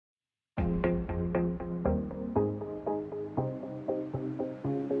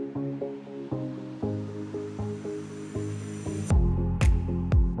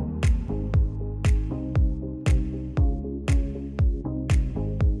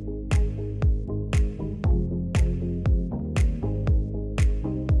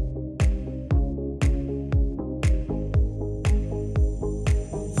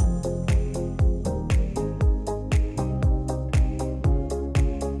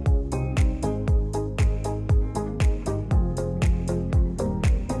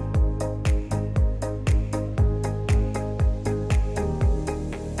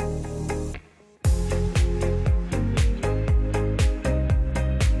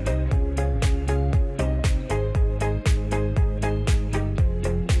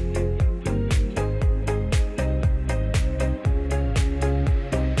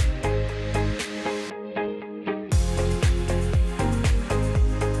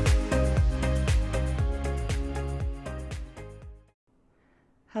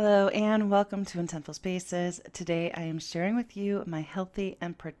Hello and welcome to Intentful Spaces. Today I am sharing with you my healthy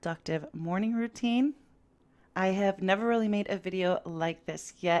and productive morning routine. I have never really made a video like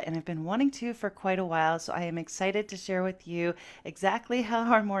this yet, and I've been wanting to for quite a while, so I am excited to share with you exactly how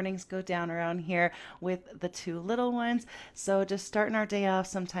our mornings go down around here with the two little ones. So just starting our day off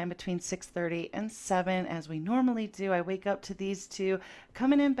sometime between 6:30 and 7 as we normally do. I wake up to these two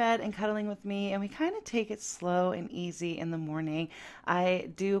coming in bed and cuddling with me, and we kind of take it slow and easy in the morning. I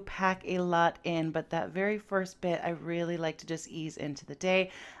do pack a lot in, but that very first bit I really like to just ease into the day.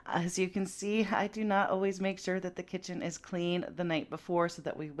 As you can see, I do not always make sure that the kitchen is clean the night before so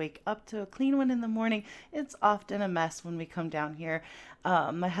that we wake up to a clean one in the morning. It's often a mess when we come down here.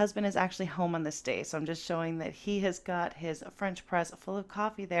 My husband is actually home on this day, so I'm just showing that he has got his French press full of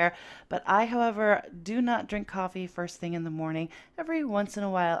coffee there. But I, however, do not drink coffee first thing in the morning. Every once in a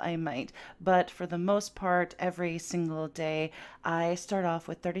while I might, but for the most part, every single day, I start off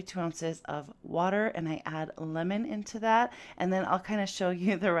with 32 ounces of water and I add lemon into that, and then I'll kind of show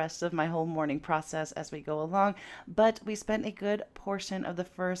you the rest of my whole morning process as we go along. But we spent a good portion of the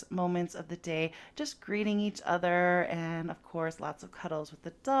first moments of the day just greeting each other, and of course lots of cuddles with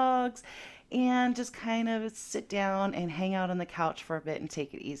the dogs, and just kind of sit down and hang out on the couch for a bit and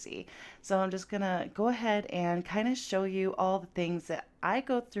take it easy. So I'm just gonna go ahead and kind of show you all the things that I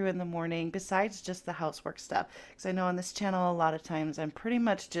go through in the morning besides just the housework stuff, because I know on this channel a lot of times I'm pretty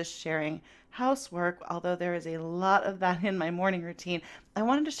much just sharing housework, although there is a lot of that in my morning routine. I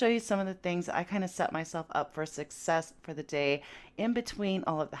wanted to show you some of the things that I kind of set myself up for success for the day in between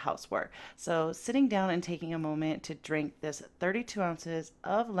all of the housework. So sitting down and taking a moment to drink this 32 ounces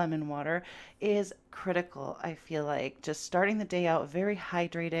of lemon water is critical. I feel like just starting the day out very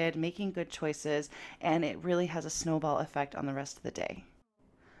hydrated, making good choices, and it really has a snowball effect on the rest of the day.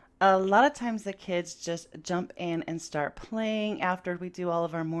 A lot of times the kids just jump in and start playing after we do all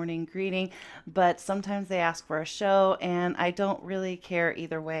of our morning greeting, but sometimes they ask for a show, and I don't really care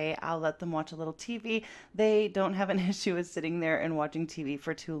either way. I'll let them watch a little TV. They don't have an issue with sitting there and watching TV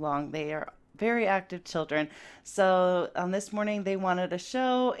for too long. They are very active children. So on this morning they wanted a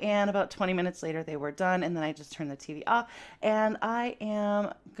show, and about 20 minutes later they were done, and then I just turned the TV off, and I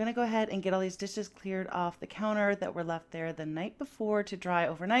am gonna go ahead and get all these dishes cleared off the counter that were left there the night before to dry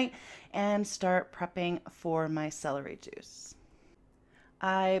overnight and start prepping for my celery juice.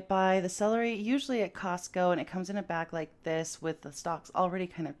 I buy the celery usually at Costco, and it comes in a bag like this with the stalks already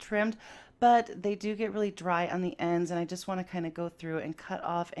kind of trimmed, but they do get really dry on the ends, and I just want to kind of go through and cut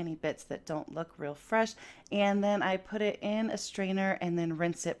off any bits that don't look real fresh, and then I put it in a strainer and then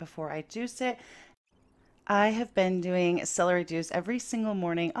rinse it before I juice it. I have been doing celery juice every single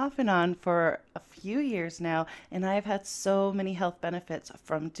morning off and on for a few years now, and I've had so many health benefits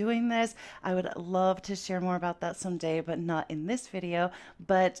from doing this. I would love to share more about that someday, but not in this video.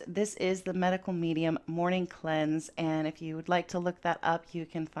 But this is the Medical Medium Morning Cleanse, and if you would like to look that up, you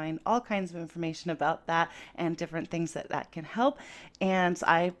can find all kinds of information about that and different things that can help. And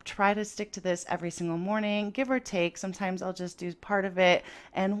I try to stick to this every single morning, give or take. Sometimes I'll just do part of it,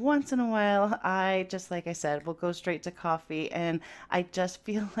 and once in a while I just, like I said, will go straight to coffee, and I just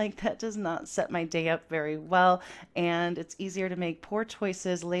feel like that does not set my day up very well, and it's easier to make poor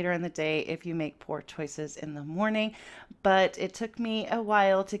choices later in the day if you make poor choices in the morning. But it took me a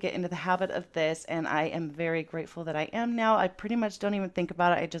while to get into the habit of this, and I am very grateful that I am now. I pretty much don't even think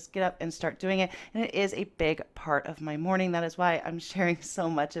about it. I just get up and start doing it, and it is a big part of my morning. That is why I'm sharing so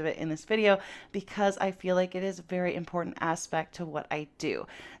much of it in this video, because I feel like it is a very important aspect to what I do.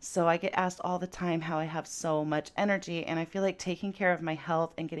 So I get asked all the time how I have so much energy, and I feel like taking care of my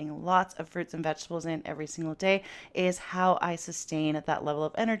health and getting lots of fruits and vegetables in every single day is how I sustain at that level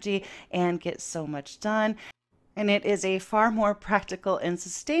of energy and get so much done. And it is a far more practical and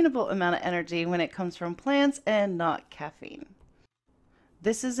sustainable amount of energy when it comes from plants and not caffeine.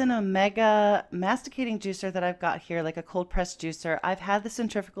 This is an Omega masticating juicer that I've got here, like a cold press juicer. I've had the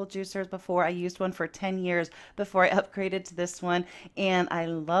centrifugal juicers before. I used one for 10 years before I upgraded to this one, and I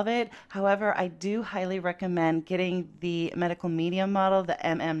love it. However, I do highly recommend getting the Medical Medium model, the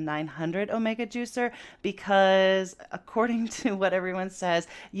MM900 Omega juicer, because according to what everyone says,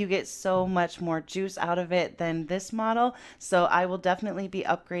 you get so much more juice out of it than this model. So I will definitely be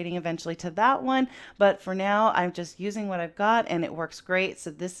upgrading eventually to that one, but for now I'm just using what I've got, and it works great. right. So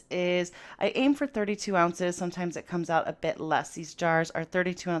this is, I aim for 32 ounces. Sometimes it comes out a bit less. These jars are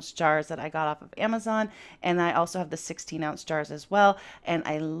 32-ounce jars that I got off of Amazon, and I also have the 16-ounce jars as well, and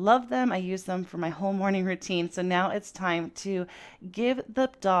I love them. I use them for my whole morning routine. So now it's time to give the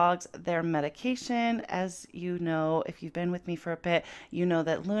dogs their medication. As you know, if you've been with me for a bit, you know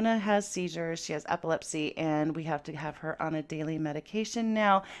that Luna has seizures, she has epilepsy, and we have to have her on a daily medication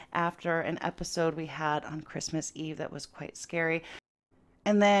now after an episode we had on Christmas Eve that was quite scary.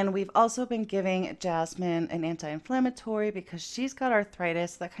 And then we've also been giving Jasmine an anti-inflammatory because she's got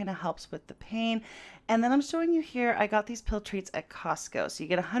arthritis. That kind of helps with the pain. And then I'm showing you here, I got these pill treats at Costco. So you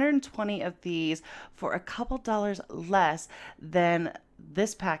get 120 of these for a couple dollars less than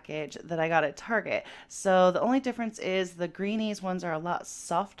this package that I got at Target. So the only difference is the greenies ones are a lot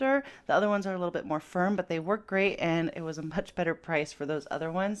softer. The other ones are a little bit more firm, but they work great, and it was a much better price for those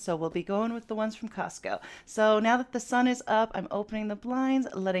other ones. So we'll be going with the ones from Costco. So now that the sun is up, I'm opening the blinds,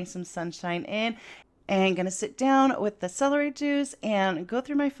 letting some sunshine in, and gonna sit down with the celery juice and go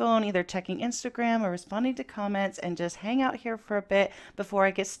through my phone, either checking Instagram or responding to comments, and just hang out here for a bit before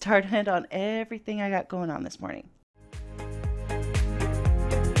I get started on everything I got going on this morning.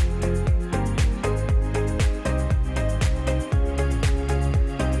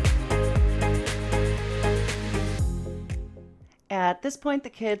 At this point, the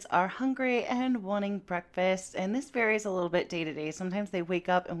kids are hungry and wanting breakfast, and this varies a little bit day to day. Sometimes they wake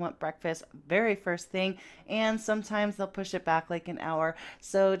up and want breakfast very first thing, and sometimes they'll push it back like an hour.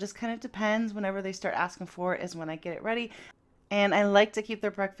 So it just kind of depends. Whenever they start asking for it is when I get it ready. And I like to keep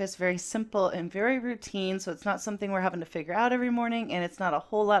their breakfast very simple and very routine, so it's not something we're having to figure out every morning, and it's not a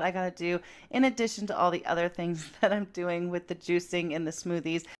whole lot I gotta do in addition to all the other things that I'm doing with the juicing and the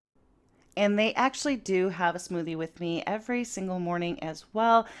smoothies. And they actually do have a smoothie with me every single morning as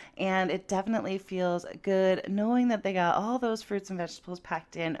well. And it definitely feels good knowing that they got all those fruits and vegetables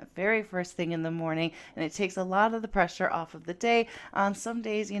packed in very first thing in the morning. And it takes a lot of the pressure off of the day on some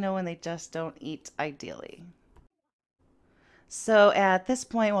days, you know, when they just don't eat ideally. So at this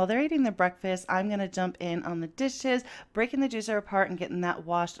point, while they're eating their breakfast, I'm going to jump in on the dishes, breaking the juicer apart and getting that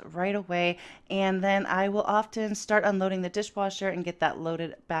washed right away. And then I will often start unloading the dishwasher and get that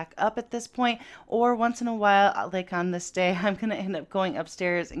loaded back up at this point. Or once in a while, like on this day, I'm going to end up going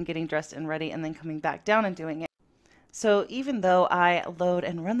upstairs and getting dressed and ready and then coming back down and doing it. So even though I load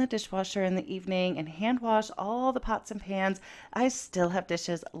and run the dishwasher in the evening and hand wash all the pots and pans, I still have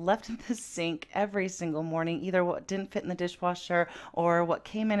dishes left in the sink every single morning, either what didn't fit in the dishwasher or what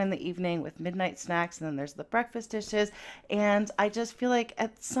came in the evening with midnight snacks, and then there's the breakfast dishes. And I just feel like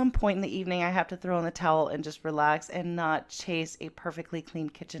at some point in the evening I have to throw in the towel and just relax and not chase a perfectly clean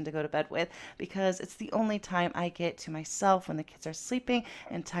kitchen to go to bed with, because it's the only time I get to myself when the kids are sleeping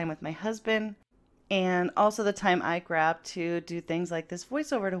and time with my husband. And also the time I grab to do things like this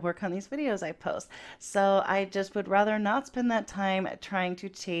voiceover to work on these videos I post. So I just would rather not spend that time trying to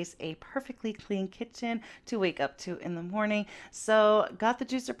chase a perfectly clean kitchen to wake up to in the morning. So got the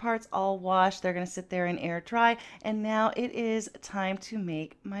juicer parts all washed. They're going to sit there and air dry. And now it is time to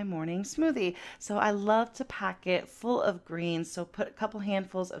make my morning smoothie. So I love to pack it full of greens. So put a couple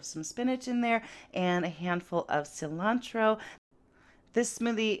handfuls of some spinach in there and a handful of cilantro. This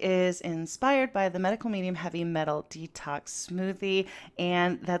smoothie is inspired by the Medical Medium Heavy Metal Detox smoothie,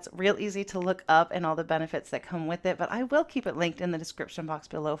 and that's real easy to look up and all the benefits that come with it, but I will keep it linked in the description box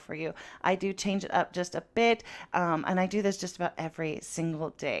below for you. I do change it up just a bit, and I do this just about every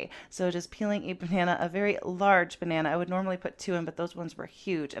single day. So just peeling a banana, a very large banana. I would normally put 2 in, but those ones were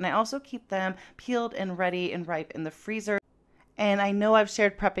huge. And I also keep them peeled and ready and ripe in the freezer. And I know I've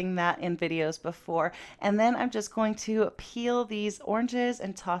shared prepping that in videos before. And then I'm just going to peel these oranges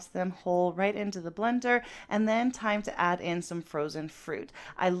and toss them whole right into the blender. And then time to add in some frozen fruit.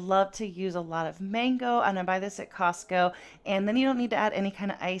 I love to use a lot of mango, and I buy this at Costco. And then you don't need to add any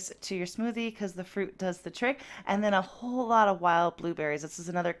kind of ice to your smoothie because the fruit does the trick. And then a whole lot of wild blueberries. This is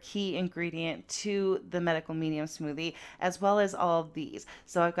another key ingredient to the Medical Medium smoothie, as well as all of these.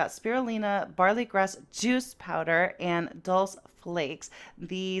 So I've got spirulina, barley grass juice powder, and dulse flakes.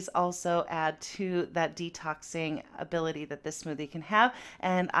 These also add to that detoxing ability that this smoothie can have,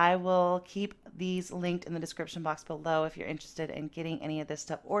 and I will keep these linked in the description box below if you're interested in getting any of this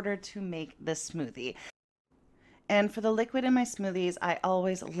stuff ordered to make this smoothie. And for the liquid in my smoothies, I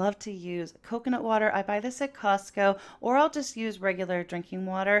always love to use coconut water. I buy this at Costco, or I'll just use regular drinking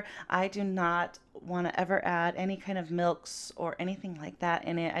water. I do not want to ever add any kind of milks or anything like that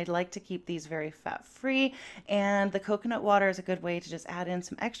in it. I'd like to keep these very fat free, and the coconut water is a good way to just add in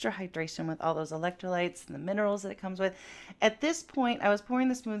some extra hydration with all those electrolytes and the minerals that it comes with. At this point, I was pouring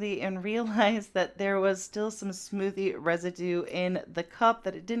the smoothie and realized that there was still some smoothie residue in the cup,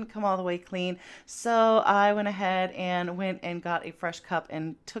 that it didn't come all the way clean. So I went ahead and got a fresh cup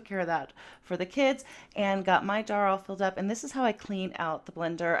and took care of that for the kids and got my jar all filled up. And this is how I clean out the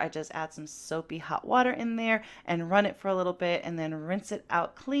blender. I just add some soapy hot water in there and run it for a little bit and then rinse it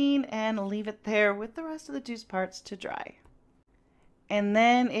out clean and leave it there with the rest of the juice parts to dry. And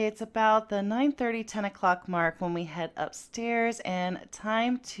then it's about the 9:30, 10 o'clock mark when we head upstairs, and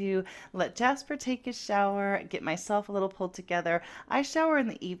time to let Jasper take his shower, get myself a little pulled together. I shower in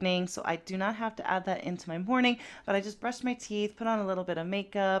the evening, so I do not have to add that into my morning, but I just brush my teeth, put on a little bit of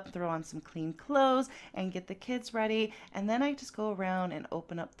makeup, throw on some clean clothes, and get the kids ready. And then I just go around and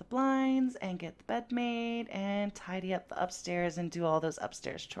open up the blinds and get the bed made and tidy up the upstairs and do all those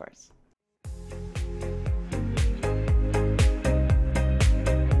upstairs chores.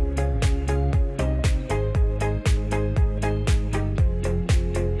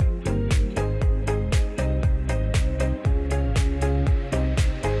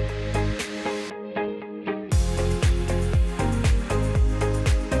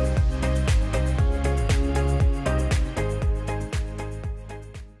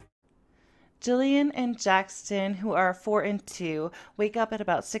 Jillian and Jackson, who are 4 and 2, wake up at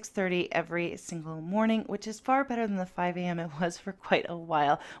about 6:30 every single morning, which is far better than the 5 a.m. it was for quite a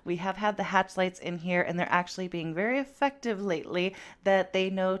while. We have had the hatch lights in here, and they're actually being very effective lately, that they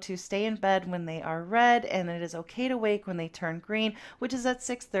know to stay in bed when they are red, and it is okay to wake when they turn green, which is at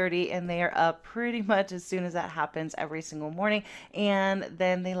 6:30, and they are up pretty much as soon as that happens every single morning. And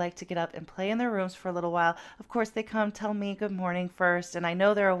then they like to get up and play in their rooms for a little while. Of course, they come tell me good morning first, and I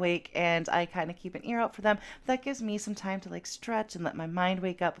know they're awake, and I kind of keep an ear out for them. That gives me some time to like stretch and let my mind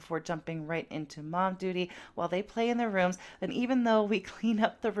wake up before jumping right into mom duty while they play in their rooms. And even though we clean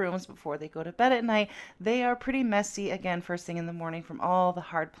up the rooms before they go to bed at night, they are pretty messy again first thing in the morning from all the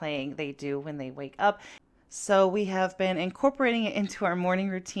hard playing they do when they wake up. So we have been incorporating it into our morning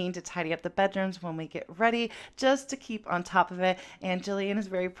routine to tidy up the bedrooms when we get ready, just to keep on top of it. And Jillian is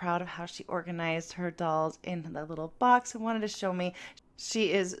very proud of how she organized her dolls in the little box and wanted to show me.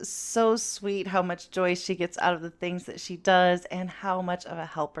 She is so sweet, how much joy she gets out of the things that she does and how much of a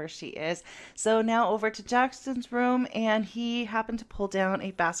helper she is. So now over to Jackson's room, and he happened to pull down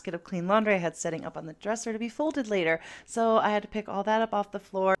a basket of clean laundry I had setting up on the dresser to be folded later. So I had to pick all that up off the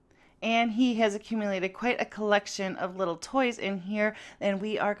floor. And he has accumulated quite a collection of little toys in here, and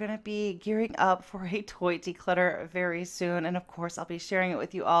we are going to be gearing up for a toy declutter very soon. And of course, I'll be sharing it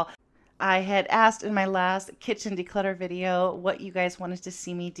with you all. I had asked in my last kitchen declutter video what you guys wanted to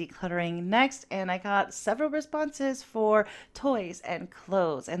see me decluttering next, and I got several responses for toys and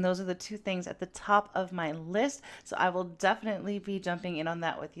clothes, and those are the two things at the top of my list, so I will definitely be jumping in on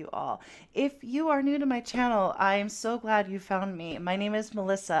that with you all. If you are new to my channel, I am so glad you found me. My name is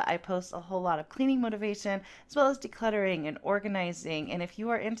Melissa. I post a whole lot of cleaning motivation as well as decluttering and organizing, and if you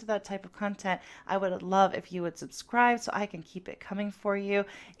are into that type of content, I would love if you would subscribe so I can keep it coming for you.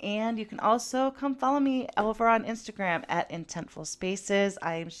 And you can also come follow me over on Instagram at Intentful Spaces.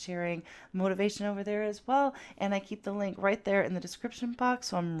 I am sharing motivation over there as well, and I keep the link right there in the description box,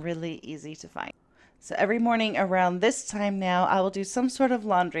 so I'm really easy to find. So every morning around this time now, I will do some sort of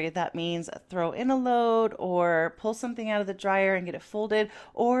laundry. That means throw in a load or pull something out of the dryer and get it folded,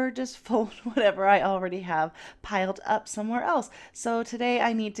 or just fold whatever I already have piled up somewhere else. So today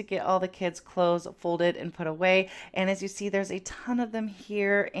I need to get all the kids' clothes folded and put away. And as you see, there's a ton of them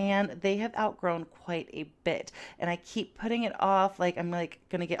here, and they have outgrown quite a bit. And I keep putting it off, like I'm like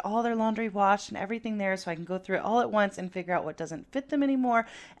gonna get all their laundry washed and everything there so I can go through it all at once and figure out what doesn't fit them anymore.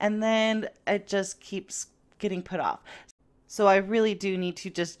 And then it just keeps getting put off. So I really do need to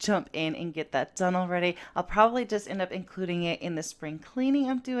just jump in and get that done already. I'll probably just end up including it in the spring cleaning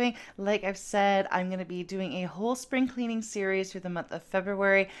I'm doing. Like I've said, I'm going to be doing a whole spring cleaning series through the month of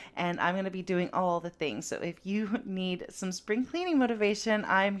February, and I'm going to be doing all the things. So if you need some spring cleaning motivation,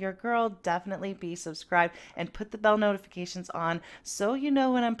 I'm your girl. Definitely be subscribed and put the bell notifications on so you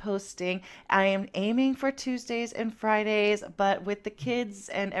know when I'm posting. I am aiming for Tuesdays and Fridays, but with the kids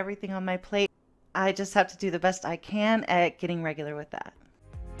and everything on my plate, I just have to do the best I can at getting regular with that.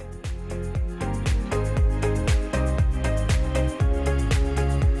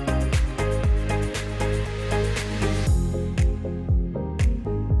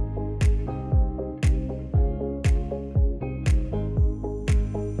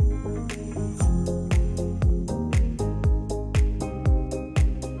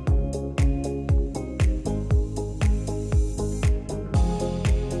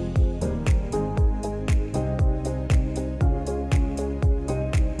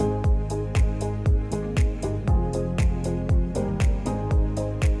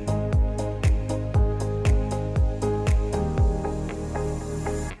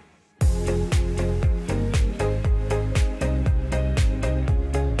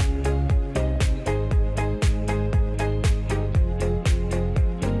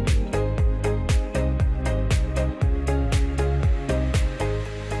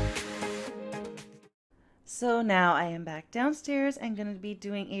 So now I am back downstairs. I'm going to be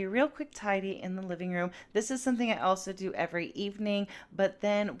doing a real quick tidy in the living room. This is something I also do every evening, but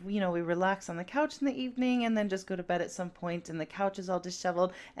then, we relax on the couch in the evening and then just go to bed at some point and the couch is all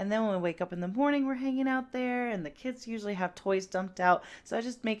disheveled. And then when we wake up in the morning, we're hanging out there and the kids usually have toys dumped out. So I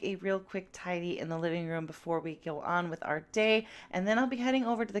just make a real quick tidy in the living room before we go on with our day. And then I'll be heading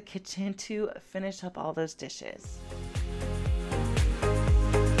over to the kitchen to finish up all those dishes.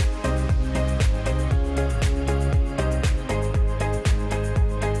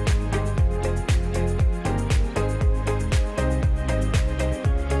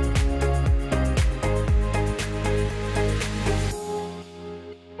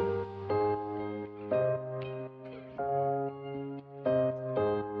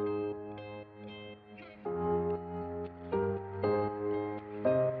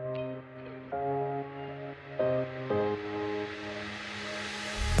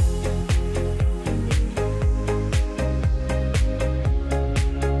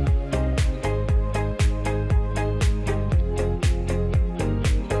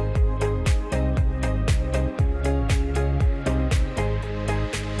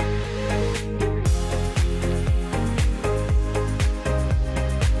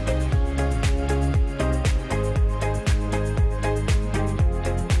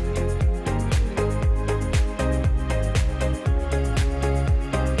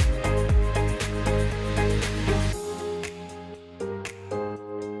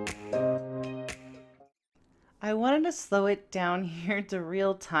 I wanted to slow it down here to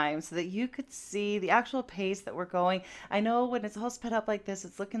real time so that you could see the actual pace that we're going. I know when it's all sped up like this,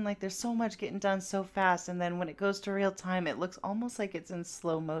 it's looking like there's so much getting done so fast. And then when it goes to real time, it looks almost like it's in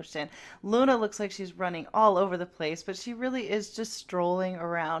slow motion. Luna looks like she's running all over the place, but she really is just strolling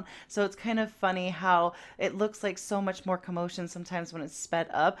around. So it's kind of funny how it looks like so much more commotion sometimes when it's sped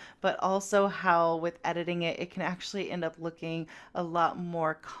up, but also how with editing it, it can actually end up looking a lot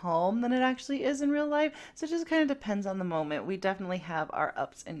more calm than it actually is in real life. So just kind of depends on the moment. We definitely have our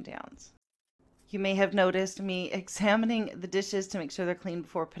ups and downs. You may have noticed me examining the dishes to make sure they're clean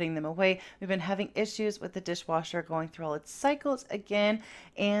before putting them away. We've been having issues with the dishwasher going through all its cycles again,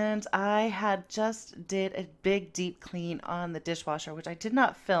 and I had just did a big deep clean on the dishwasher, which I did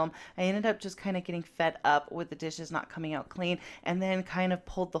not film. I ended up just kind of getting fed up with the dishes not coming out clean, and then kind of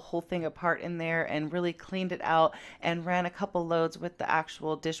pulled the whole thing apart in there and really cleaned it out and ran a couple loads with the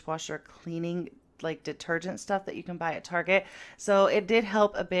actual dishwasher cleaning like detergent stuff that you can buy at Target. So it did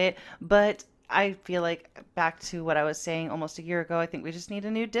help a bit, but I feel like back to what I was saying almost a year ago, I think we just need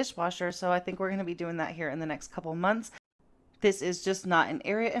a new dishwasher. So I think we're going to be doing that here in the next couple months. This is just not an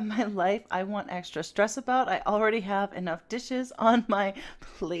area in my life I want extra stress about. I already have enough dishes on my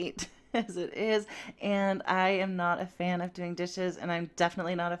plate as it is, and I am not a fan of doing dishes, and I'm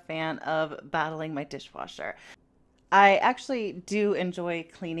definitely not a fan of battling my dishwasher. I actually do enjoy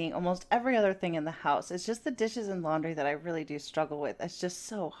cleaning almost every other thing in the house. It's just the dishes and laundry that I really do struggle with. It's just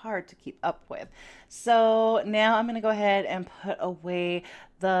so hard to keep up with. So now I'm going to go ahead and put away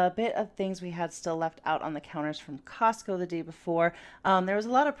the bit of things we had still left out on the counters from Costco the day before. There was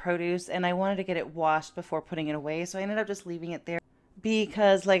a lot of produce and I wanted to get it washed before putting it away. So I ended up just leaving it there.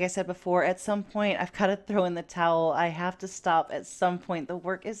 Because like I said before, at some point I've got to throw in the towel. I have to stop at some point. The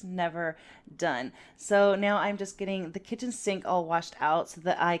work is never done. So now I'm just getting the kitchen sink all washed out so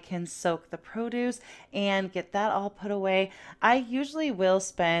that I can soak the produce and get that all put away. I usually will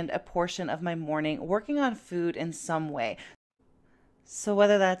spend a portion of my morning working on food in some way. So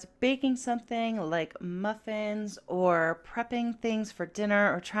whether that's baking something like muffins or prepping things for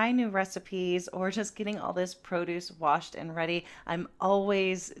dinner or trying new recipes or just getting all this produce washed and ready, I'm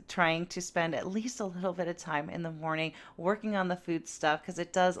always trying to spend at least a little bit of time in the morning working on the food stuff because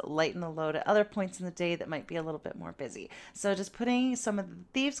it does lighten the load at other points in the day that might be a little bit more busy. So just putting some of the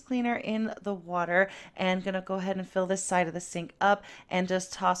thieves cleaner in the water and gonna go ahead and fill this side of the sink up and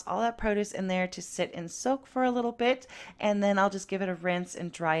just toss all that produce in there to sit and soak for a little bit, and then I'll just give it a rinse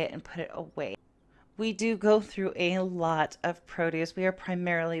and dry it and put it away. We do go through a lot of produce. We are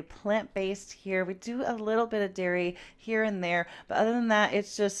primarily plant-based here. We do a little bit of dairy here and there, but other than that,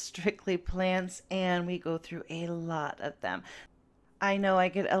 it's just strictly plants, and we go through a lot of them. I know I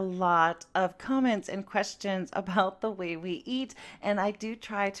get a lot of comments and questions about the way we eat, and I do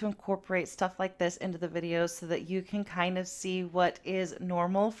try to incorporate stuff like this into the videos so that you can kind of see what is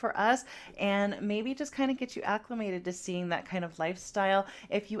normal for us and maybe just kind of get you acclimated to seeing that kind of lifestyle.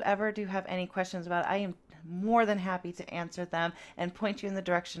 If you ever do have any questions about it, I am more than happy to answer them and point you in the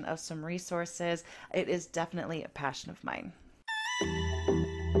direction of some resources. It is definitely a passion of mine.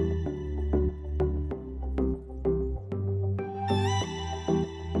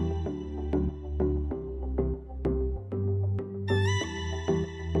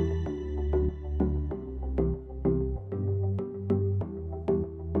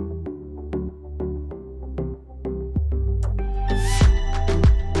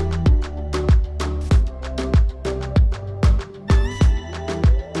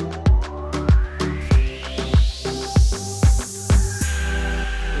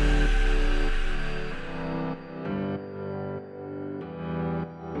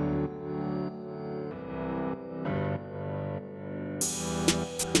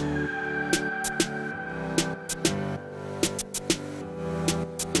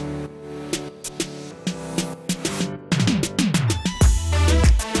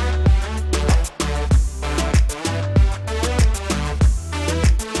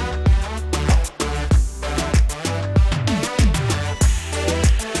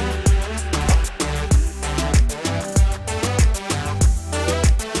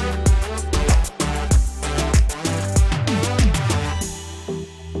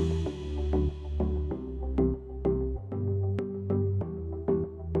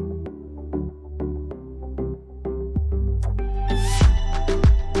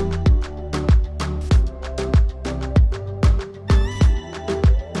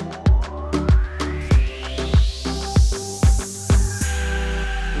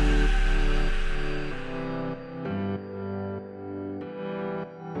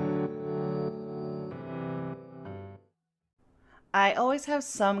 always have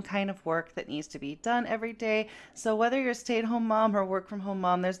some kind of work that needs to be done every day. So whether you're a stay-at-home mom or work from home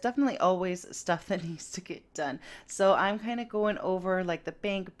mom, there's definitely always stuff that needs to get done. So I'm kind of going over like the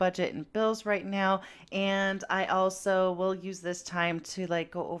bank budget and bills right now. And I also will use this time to like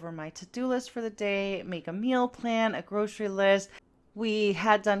go over my to-do list for the day, make a meal plan, a grocery list. We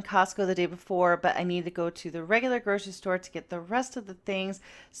had done Costco the day before, but I need to go to the regular grocery store to get the rest of the things.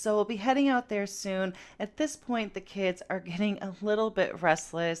 So we'll be heading out there soon. At this point, the kids are getting a little bit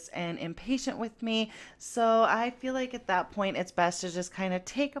restless and impatient with me. So I feel like at that point, it's best to just kind of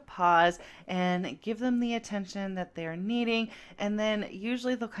take a pause and give them the attention that they're needing. And then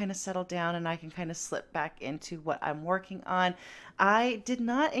usually they'll kind of settle down and I can kind of slip back into what I'm working on. I did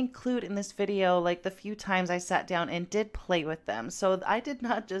not include in this video like the few times I sat down and did play with them. So I did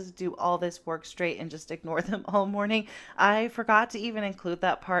not just do all this work straight and just ignore them all morning. I forgot to even include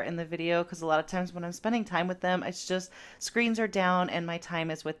that part in the video because a lot of times when I'm spending time with them, it's just screens are down and my time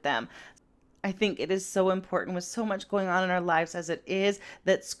is with them. I think it is so important with so much going on in our lives as it is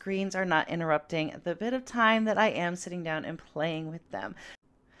that screens are not interrupting the bit of time that I am sitting down and playing with them.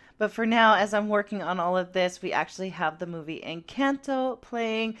 But for now, as I'm working on all of this, we actually have the movie Encanto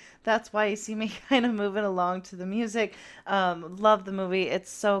playing. That's why you see me kind of moving along to the music. Love the movie.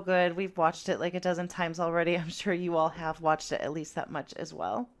 It's so good. We've watched it like a dozen times already. I'm sure you all have watched it at least that much as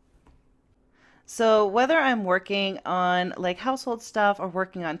well. So whether I'm working on like household stuff or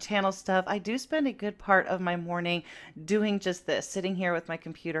working on channel stuff, I do spend a good part of my morning doing just this, sitting here with my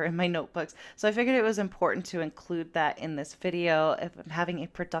computer and my notebooks. So I figured it was important to include that in this video if I'm having a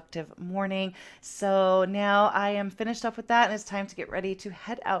productive morning. So now I am finished up with that and it's time to get ready to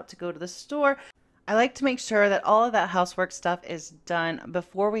head out to go to the store. I like to make sure that all of that housework stuff is done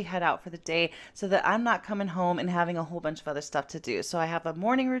before we head out for the day so that I'm not coming home and having a whole bunch of other stuff to do. So I have a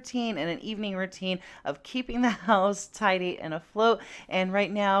morning routine and an evening routine of keeping the house tidy and afloat. And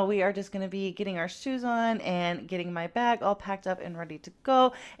right now we are just going to be getting our shoes on and getting my bag all packed up and ready to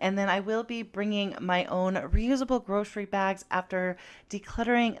go. And then I will be bringing my own reusable grocery bags after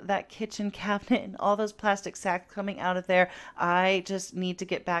decluttering that kitchen cabinet and all those plastic sacks coming out of there. I just need to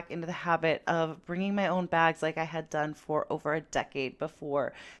get back into the habit of bringing my own bags like I had done for over a decade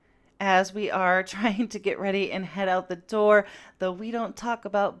before. As we are trying to get ready and head out the door, the We Don't Talk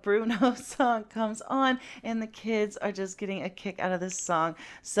About Bruno song comes on and the kids are just getting a kick out of this song.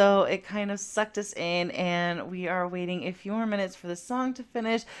 So it kind of sucked us in and we are waiting a few more minutes for the song to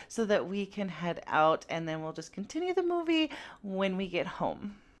finish so that we can head out and then we'll just continue the movie when we get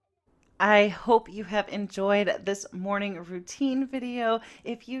home. I hope you have enjoyed this morning routine video.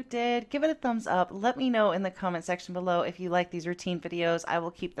 If you did, give it a thumbs up. Let me know in the comment section below if you like these routine videos. I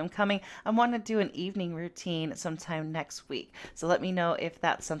will keep them coming. I want to do an evening routine sometime next week. So let me know if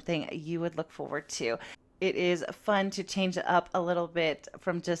that's something you would look forward to. It is fun to change it up a little bit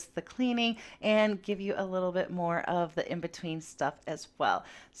from just the cleaning and give you a little bit more of the in-between stuff as well.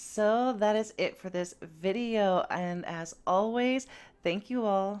 So that is it for this video. And as always, thank you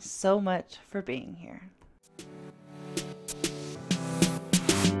all so much for being here.